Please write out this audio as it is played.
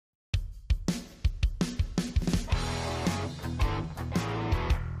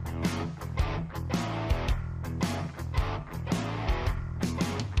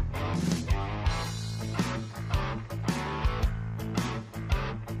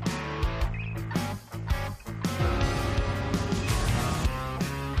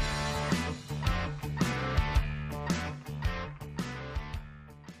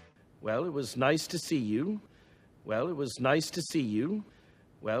Well, it was nice to see you. Well, it was nice to see you.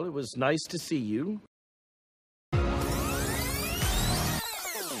 Well, it was nice to see you.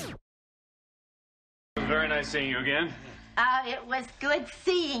 Very nice seeing you again. It was good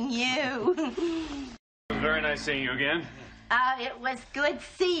seeing you. Very nice seeing you again. It was good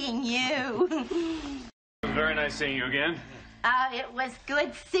seeing you. Very nice seeing you again. It was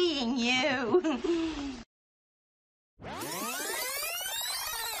good seeing you.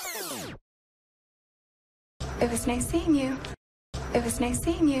 It was nice seeing you. It was nice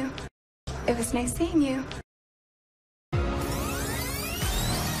seeing you. It was nice seeing you.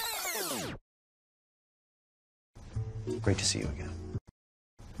 Great to see you again.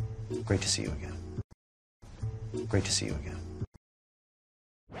 Great to see you again. Great to see you again.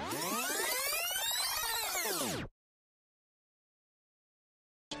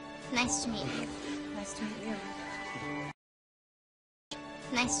 Nice to meet you. Nice to meet you.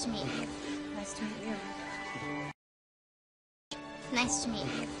 Nice to meet you. Nice to meet you. Nice to meet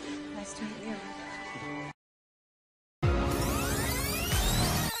you. Nice to meet you.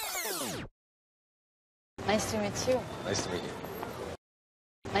 Nice to meet you. Nice to meet you.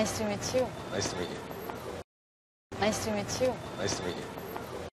 Nice to meet you. Nice to meet you. Nice to meet you. Nice to meet you.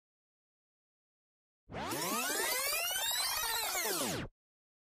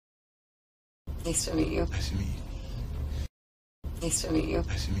 Nice to meet you. Nice to meet you. Nice to meet you.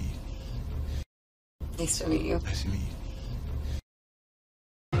 Nice to meet you. Nice to meet you. Nice to meet you.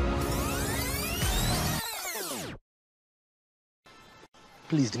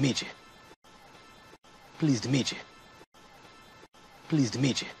 Pleased to meet you. Pleased to meet you. Pleased to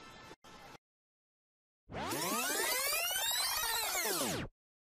meet you.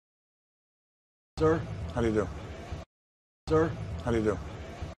 Sir, how do you do? Sir, how do you do?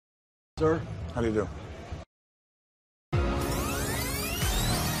 Sir, how do you do?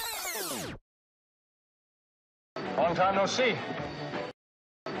 Long time no see.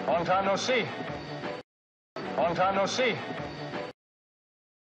 Long time no see. Long time no see.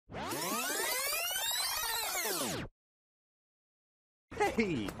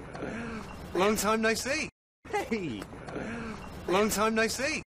 Hey, long time no see. Hey, long time no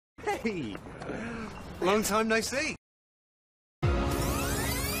see. Hey, long time no see.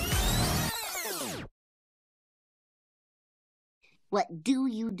 What do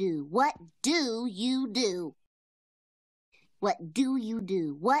you do? What do you do? What do you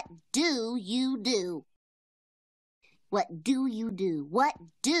do? What do you do? What do you do? What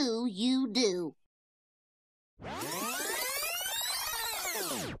do you do?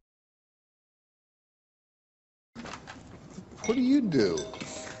 What do you do?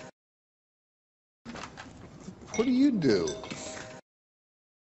 What do you do?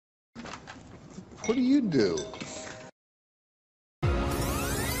 What do you do?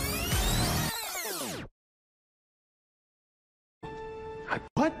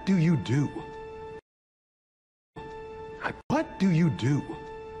 What do you do? What do you do?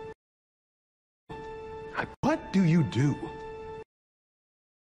 What do you do?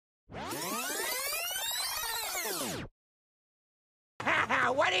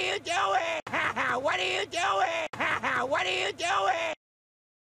 What are you doing? What are you doing? What are you doing?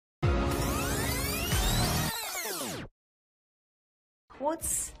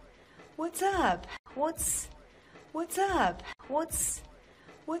 What's up? What's up?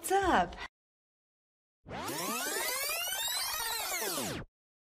 What's up?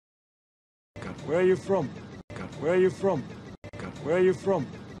 Where are you from? Where are you from? Where are you from?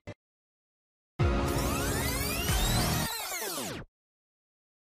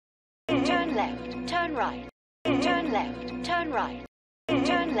 Turn left, turn right. Turn left, turn right.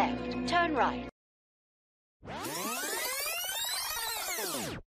 Turn left, turn right.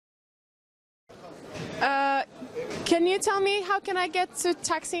 Can you tell me how can I get to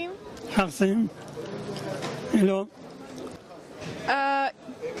Taksim? Taksim. Hello.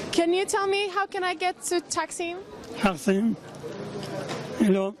 Can you tell me how can I get to Taksim? Taksim.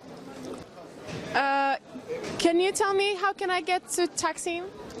 Hello. Can you tell me how can I get to Taksim?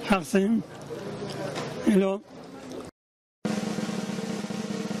 Taksim. Hello.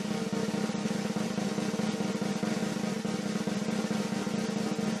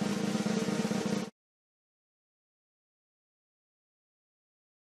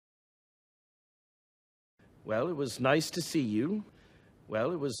 Well, it was nice to see you.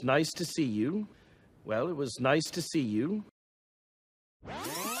 Well, it was nice to see you. Well, it was nice to see you.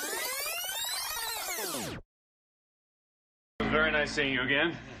 Very nice seeing you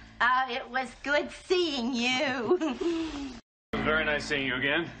again. It was good seeing you. Very nice seeing you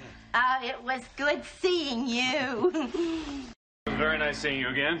again. It was good seeing you. Very nice seeing you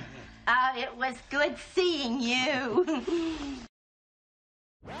again. Oh, it was good seeing you.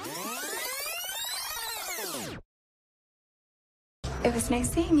 It was nice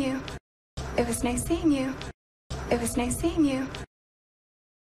seeing you. It was nice seeing you. It was nice seeing you.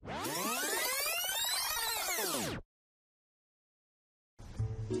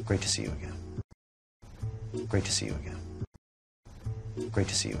 Great to see you again. Great to see you again. Great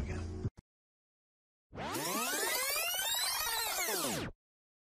to see you again.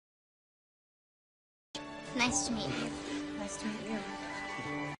 Nice to meet you. Nice to meet you.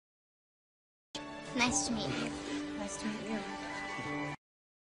 Nice to meet you. Nice to meet you.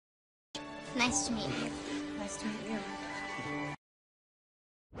 Nice to meet you. Nice to meet you.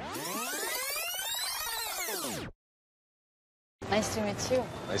 Nice to meet you.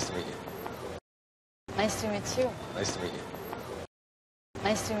 Nice to meet you. Nice to meet you. Nice to meet you.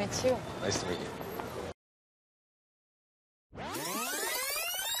 Nice to meet you. Nice to meet you.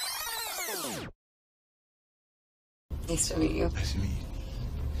 Nice to meet you. Nice to meet you.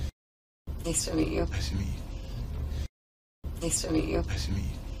 Nice to meet you. Nice to meet you. Nice to meet you. Nice to meet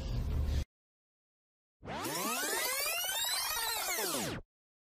you.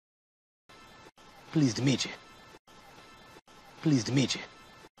 Pleased to meet you. Pleased to meet you.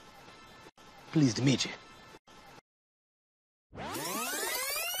 Pleased to meet you.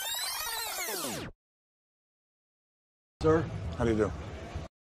 Sir, how do you do?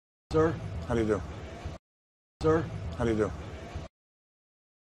 Sir, how do you do? Sir, how do you do?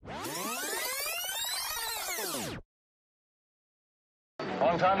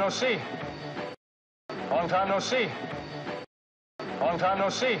 Long time no see. Long time no see. Long time no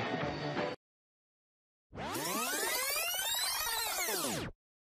see.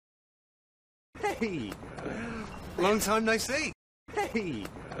 Hey, long time no see. Hey,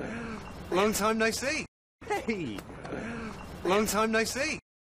 long time no see. Hey, long time no see.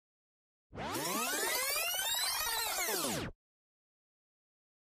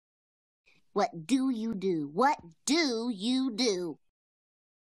 What do you do? What do you do?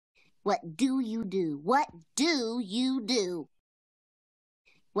 What do you do? What do you do?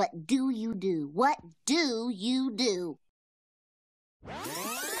 What do you do? What do you do?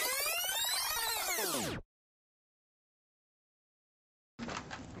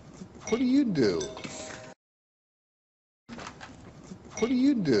 What do you do? What do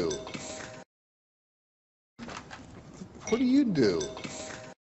you do? What do you do?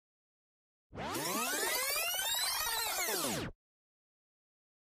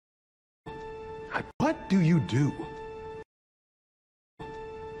 What do you do?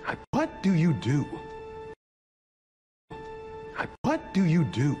 What do you do? What do you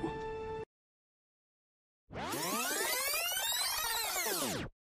do?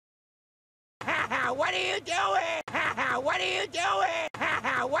 What are you doing? What are you doing?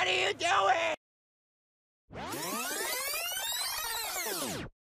 What are you doing?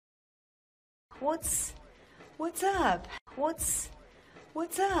 What's up?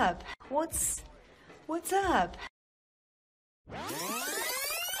 What's up? What's up?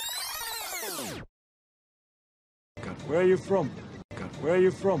 Where are you from? Where are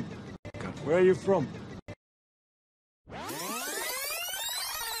you from? Where are you from?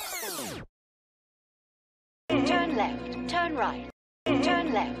 Turn left, turn right.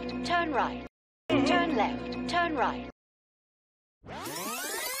 Turn left, turn right. Turn left, turn right.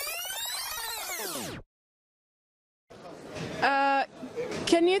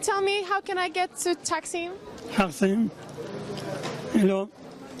 Can you tell me how can I get to Taksim? Taksim. Hello.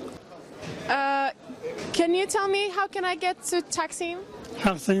 Can you tell me how can I get to Taksim?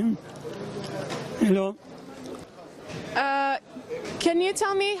 Taksim. Hello. Can you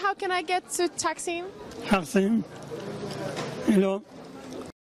tell me how can I get to Taksim? Taksim. Hello.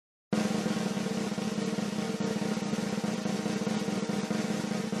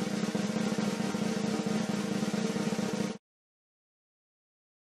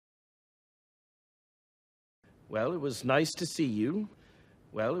 Well, it was nice to see you.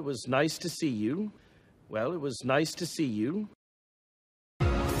 Well, it was nice to see you. Well, it was nice to see you.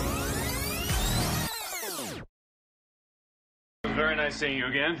 Very nice seeing you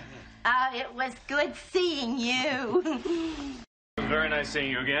again. Oh, it was good seeing you. Very nice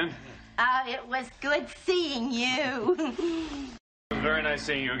seeing you again. Oh, it was good seeing you. Very nice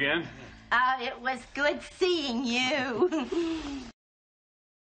seeing you again. Oh, it was good seeing you.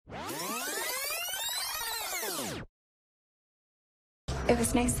 It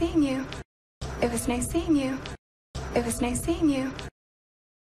was nice seeing you. It was nice seeing you. It was nice seeing you.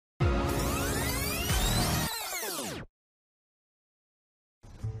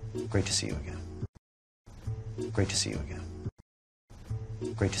 Great to see you again. Great to see you again.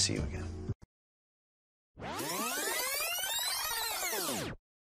 Great to see you again.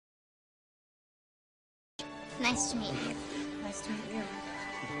 Nice to meet you. Nice to meet you.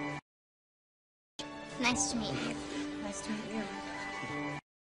 Nice to meet you. Nice to meet you.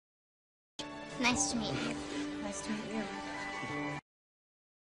 Nice to meet you. Nice to meet you.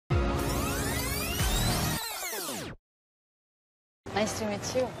 Nice to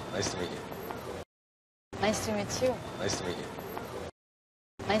meet you. Nice to meet you. Nice to meet you. Nice to meet you.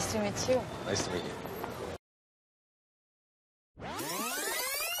 Nice to meet you. Nice to meet you.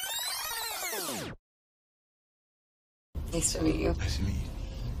 Nice to meet you. Nice to meet you.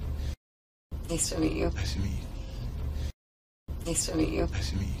 Nice to meet you. Nice to meet you. Nice to meet you. Nice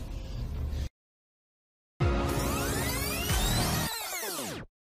to meet you.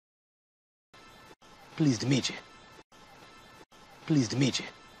 Pleased to meet you. Pleased to meet you.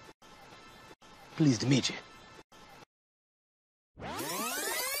 Pleased to meet you.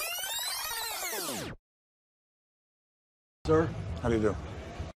 Sir, how do you do?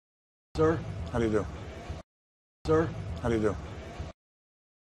 Sir, how do you do? Sir, how do you do?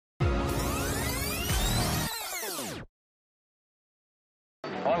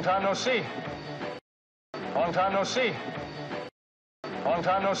 Long time no see. Long time no see. Long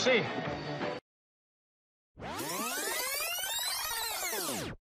time no see.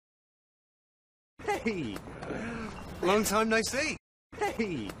 Hey! Long time no see.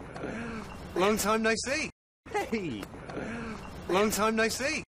 Hey! Long time no see. Hey! Long time no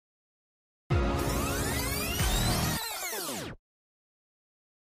see.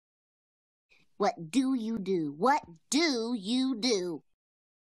 What do you do? What do you do?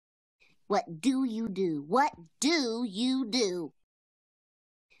 What do you do? What do you do?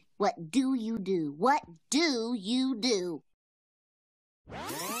 What do you do? What do you do?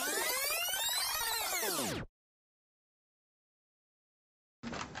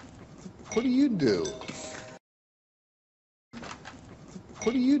 What do you do?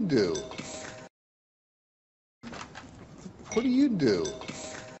 What do you do? What do you do?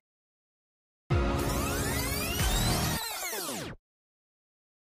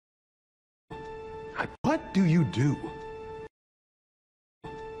 What do you do?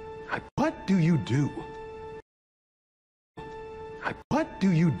 What do you do? What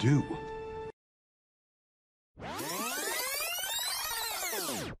do you do?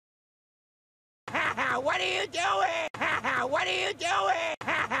 What are you doing? What are you doing?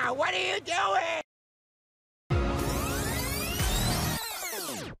 What are you doing?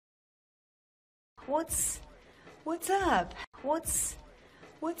 What's up? What's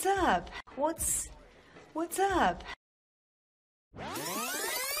up? What's up?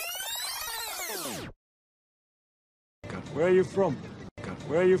 Where are you from?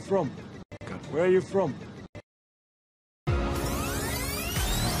 Where are you from? Where are you from?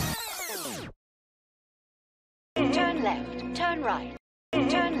 Turn left, turn right.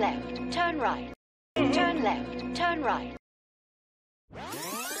 Turn left, turn right. Turn left, turn right.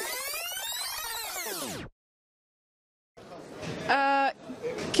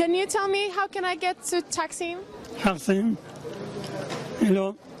 Can you tell me how can I get to Taksim? Taksim.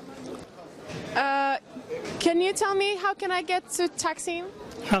 Hello. Can you tell me how can I get to Taksim?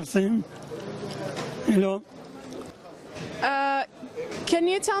 Taksim. Hello. Can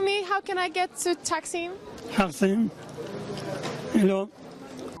you tell me how can I get to Taksim? Taksim. Hello.